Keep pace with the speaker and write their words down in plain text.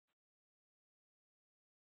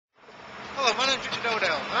Hello, my name's Richard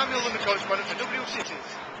O'Dell, and I'm your London correspondent for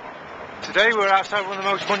Wcities. Today we're outside one of the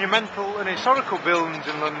most monumental and historical buildings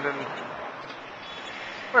in London,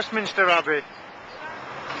 Westminster Abbey.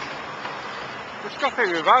 The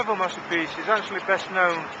Gothic Revival masterpiece is actually best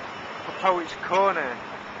known for Poets' Corner,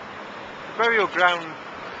 the burial ground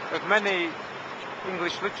of many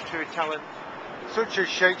English literary talents such as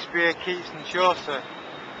Shakespeare, Keats and Chaucer.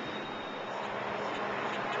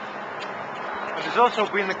 And has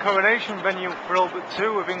also been the coronation venue for all but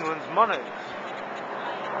two of England's monarchs.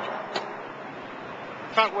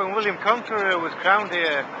 In fact, when William Conqueror was crowned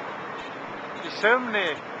here, the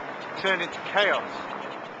ceremony turned into chaos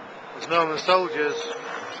as Norman soldiers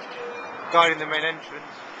guarding the main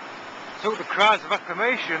entrance took the cries of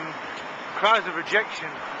acclamation, cries of rejection,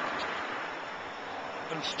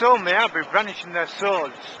 and stormed the abbey brandishing their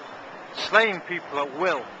swords, slaying people at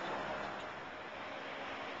will.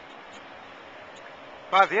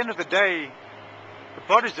 By the end of the day, the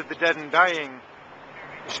bodies of the dead and dying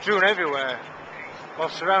were strewn everywhere, while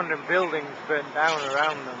surrounding buildings burnt down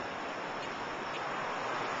around them.